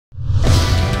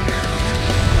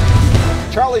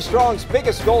Charlie Strong's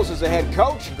biggest goals as a head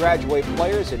coach: graduate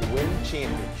players and win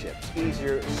championships.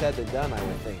 Easier said than done, I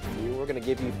would think. We're going to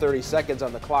give you 30 seconds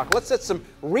on the clock. Let's set some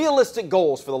realistic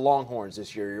goals for the Longhorns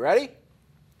this year. You ready?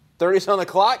 30's on the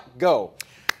clock. Go.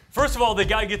 First of all, they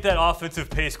got to get that offensive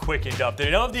pace quickened up. They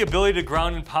don't have the ability to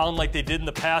ground and pound like they did in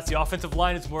the past. The offensive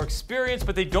line is more experienced,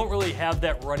 but they don't really have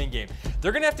that running game.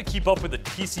 They're going to have to keep up with the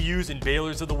TCUs and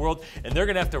Baylors of the world, and they're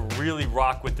going to have to really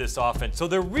rock with this offense. So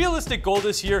their realistic goal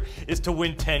this year is to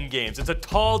win 10 games. It's a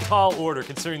tall, tall order,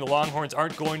 considering the Longhorns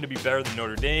aren't going to be better than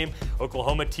Notre Dame,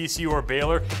 Oklahoma, TCU, or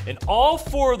Baylor, and all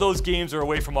 4 of those games are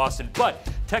away from Austin. But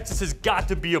Texas has got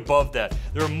to be above that.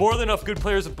 There are more than enough good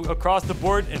players across the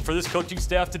board, and for this coaching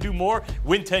staff to do more,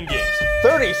 win 10 games.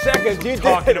 30 seconds, you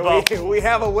did it. We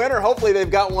have a winner. Hopefully they've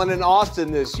got one in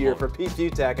Austin this year. For Pete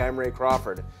Fiutak, I'm Ray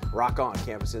Crawford. Rock on,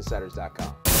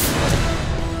 CampusInsiders.com.